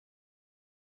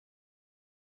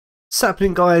What's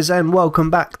happening, guys, and welcome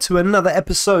back to another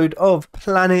episode of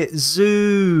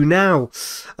PlanetZoo. Now,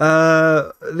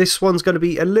 this one's going to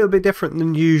be a little bit different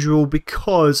than usual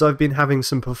because I've been having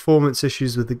some performance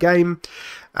issues with the game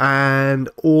and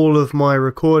all of my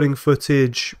recording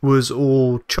footage was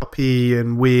all choppy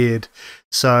and weird.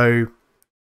 So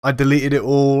I deleted it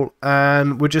all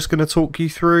and we're just going to talk you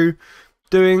through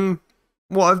doing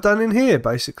what I've done in here,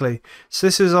 basically. So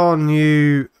this is our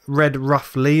new red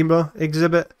Ruffed Lemur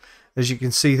exhibit. As you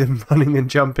can see them running and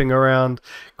jumping around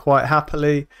quite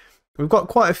happily. We've got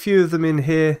quite a few of them in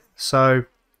here, so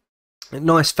a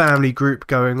nice family group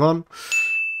going on.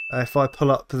 If I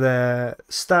pull up their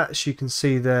stats, you can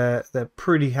see they're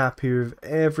pretty happy with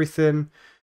everything.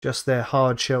 Just their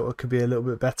hard shelter could be a little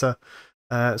bit better.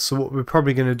 So what we're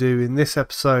probably going to do in this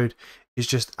episode is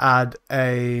just add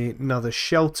another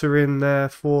shelter in there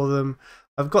for them.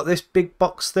 I've got this big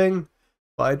box thing,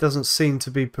 but it doesn't seem to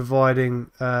be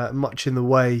providing much in the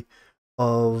way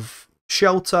of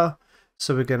shelter,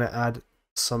 so we're going to add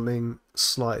something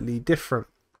slightly different.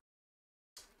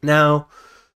 Now,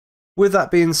 with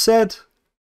that being said,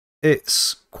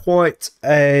 it's quite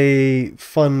a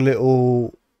fun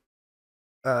little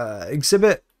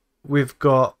exhibit. We've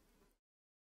got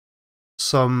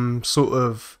some sort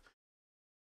of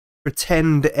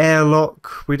pretend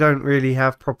airlock. We don't really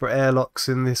have proper airlocks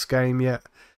in this game yet.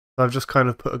 I've just kind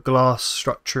of put a glass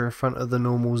structure in front of the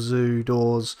normal zoo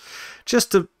doors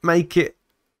just to make it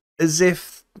as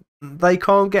if they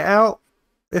can't get out,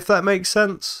 if that makes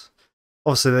sense.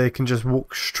 Obviously they can just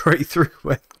walk straight through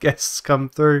when guests come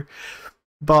through,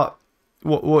 but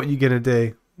what are you going to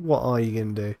do? What are you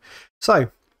going to do? So,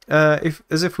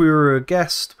 as if we were a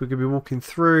guest, we're going to be walking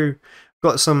through.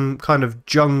 Got some kind of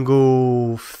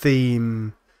jungle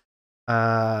theme,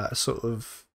 sort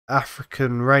of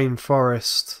African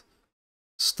rainforest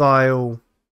style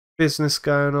business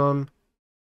going on.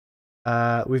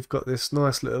 We've got this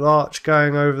nice little arch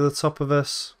going over the top of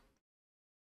us,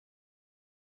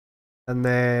 and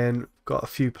then got a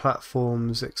few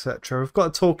platforms, etc. We've got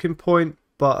a talking point,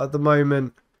 but at the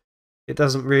moment it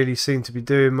doesn't really seem to be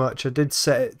doing much. I did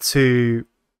set it to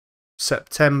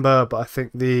September, but I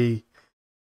think the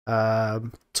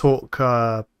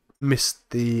talk missed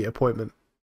the appointment.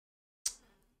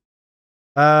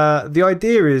 The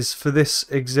idea is for this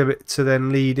exhibit to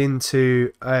then lead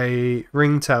into a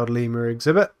ring-tailed lemur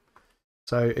exhibit.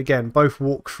 So again, both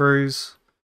walkthroughs.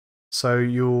 So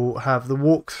you'll have the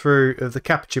walkthrough of the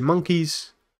Capuchin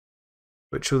monkeys,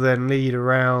 which will then lead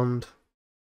around,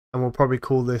 and we'll probably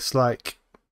call this, like,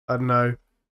 I don't know,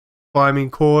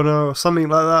 climbing corner or something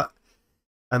like that.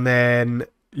 And then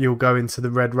you'll go into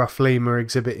the red Ruffed Lemur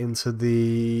exhibit, into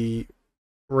the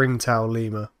ring-tailed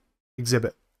lemur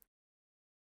exhibit.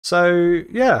 So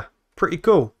yeah, pretty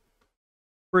cool.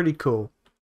 Pretty cool.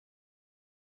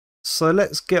 So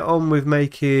let's get on with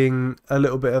making a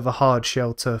little bit of a hard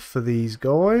shelter for these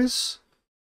guys.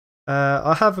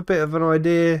 I have a bit of an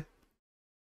idea,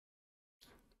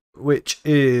 which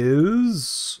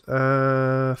is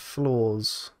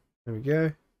floors. There we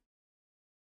go.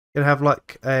 Gonna have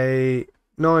like a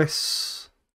nice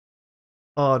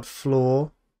hard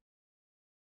floor.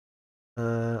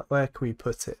 Where can we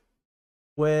put it?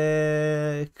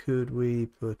 Where could we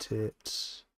put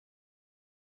it?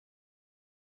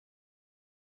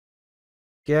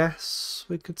 Guess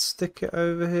we could stick it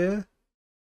over here.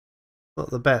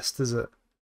 Not the best, is it?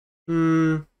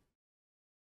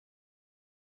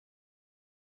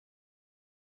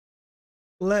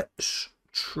 Let's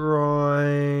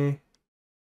try.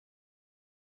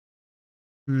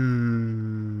 That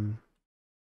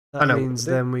means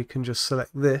then we can just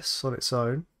select this on its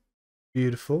own.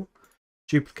 Beautiful.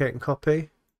 Duplicate and copy,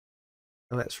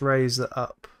 and let's raise that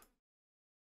up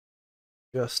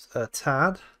just a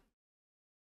tad.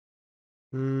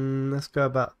 Let's go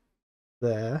about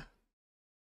there.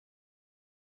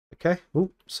 Okay.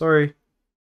 Oh, sorry,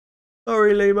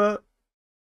 lemur.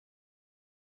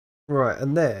 Right,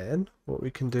 and then what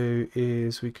we can do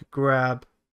is we could grab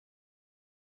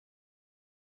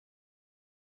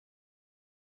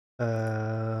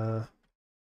I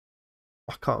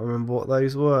can't remember what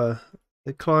those were.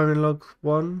 The climbing log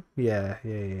one? Yeah.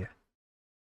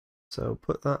 So I'll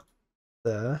put that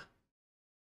there.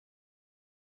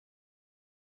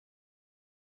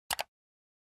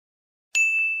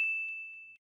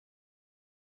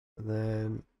 And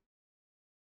then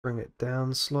bring it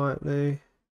down slightly.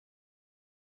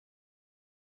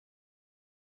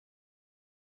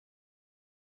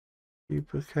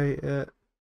 Duplicate it.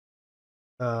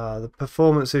 The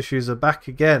performance issues are back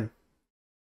again.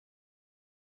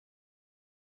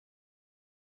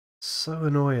 So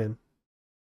annoying.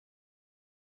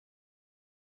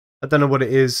 I don't know what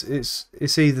it is.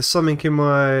 It's either something in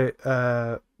my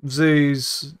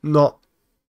zoos not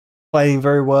playing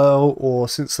very well, or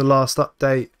since the last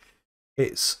update,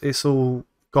 it's all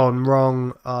gone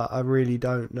wrong. I really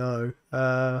don't know.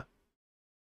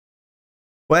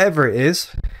 Whatever it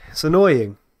is, it's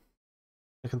annoying.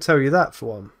 I can tell you that for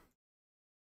one.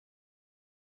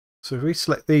 So if we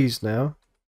select these now,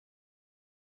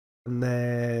 and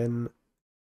then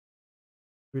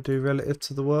we do relative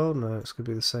to the world. No, it's going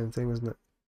to be the same thing, isn't it?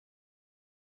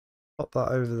 Pop that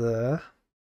over there.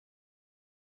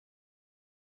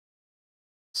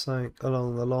 Something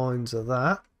along the lines of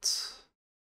that.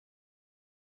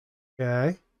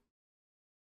 Okay.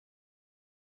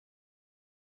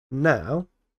 Now,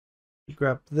 you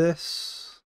grab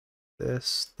this,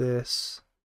 this,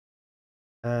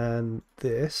 and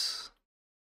this.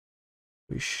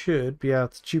 We should be able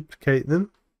to duplicate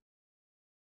them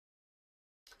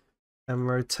and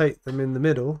rotate them in the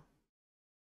middle,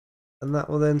 and that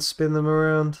will then spin them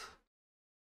around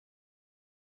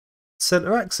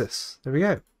center axis. There we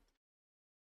go.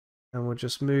 And we'll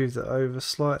just move that over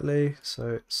slightly so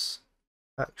it's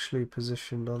actually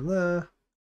positioned on there.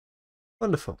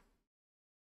 Wonderful.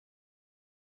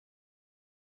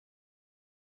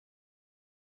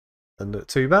 Doesn't look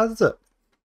too bad, does it?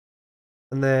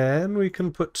 And then we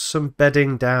can put some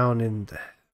bedding down in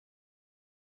there.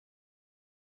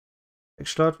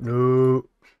 Extra large? No.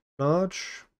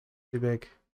 Large? Too big.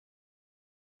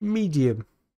 Medium.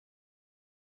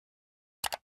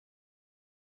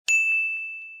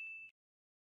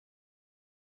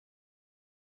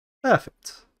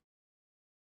 Perfect.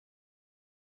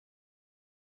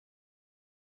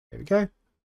 There we go.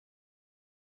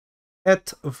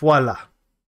 Et voila.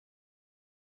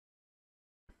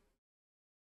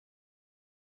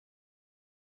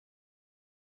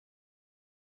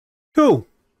 Cool.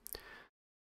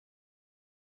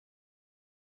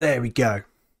 There we go.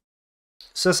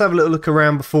 So let's have a little look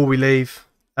around before we leave.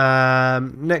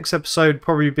 Next episode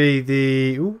probably be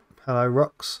the hello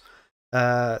rocks.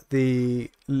 The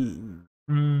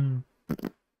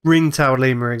ring-tailed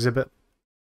lemur exhibit.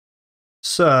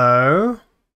 So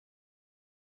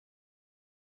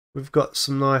we've got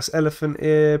some nice elephant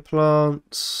ear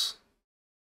plants,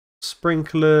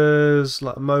 sprinklers,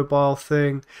 like a mobile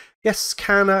thing. Guests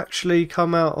can actually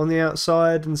come out on the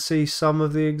outside and see some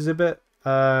of the exhibit.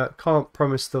 Can't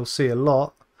promise they'll see a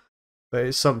lot, but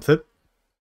it's something.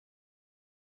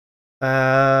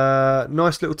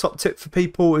 Nice little top tip for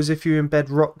people is if you embed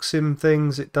rocks in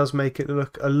things, it does make it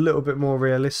look a little bit more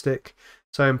realistic.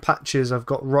 So in patches I've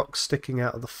got rocks sticking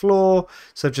out of the floor,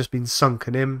 so they've just been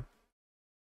sunken in.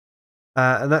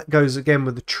 And that goes again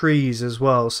with the trees as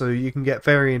well, so you can get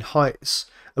varying heights.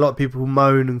 A lot of people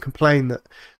moan and complain that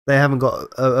they haven't got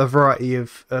a variety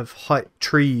of height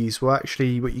trees. Well,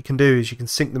 actually what you can do is you can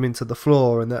sink them into the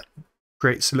floor, and that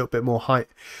creates a little bit more height.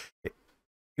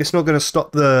 It's not going to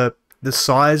stop the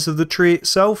size of the tree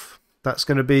itself. That's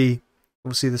going to be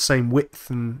obviously the same width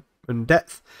and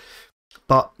depth,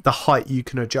 but the height you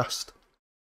can adjust.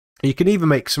 You can even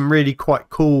make some really quite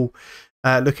cool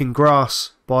looking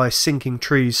grass by sinking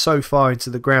trees so far into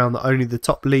the ground that only the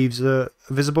top leaves are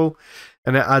visible,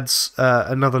 and it adds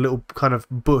another little kind of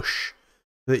bush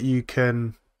that you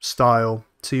can style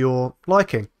to your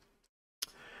liking.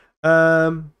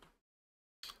 I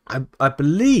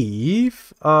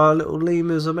believe our little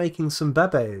lemurs are making some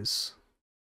bebes.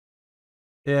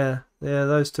 Yeah,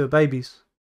 those two are babies.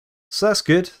 So that's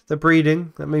good. They're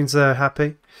breeding. That means they're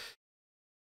happy.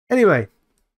 Anyway,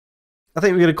 I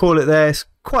think we're going to call it there. It's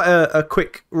quite a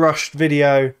quick, rushed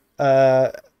video.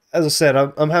 As I said,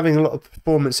 I'm having a lot of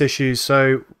performance issues,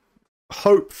 so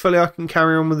hopefully I can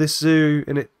carry on with this zoo,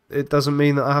 and it doesn't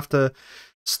mean that I have to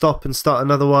stop and start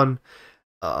another one.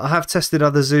 I have tested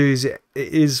other zoos. It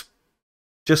is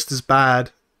just as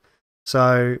bad,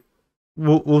 so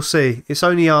we'll see. It's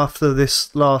only after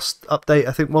this last update,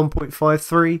 I think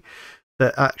 1.53,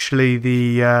 that actually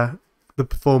the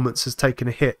performance has taken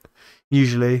a hit.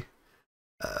 Usually,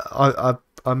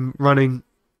 I'm running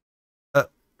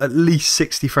at least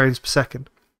 60 frames per second.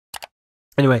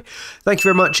 Anyway, thank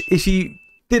you very much. If you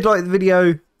did like the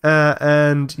video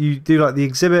and you do like the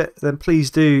exhibit, then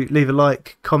please do leave a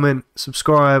like, comment,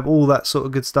 subscribe, all that sort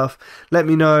of good stuff. Let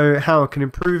me know how I can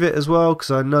improve it as well,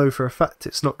 because I know for a fact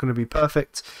it's not going to be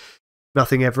perfect.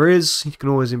 Nothing ever is. You can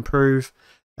always improve,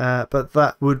 but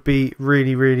that would be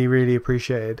really, really, really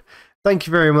appreciated. Thank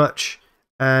you very much,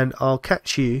 and I'll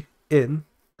catch you in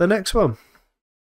the next one.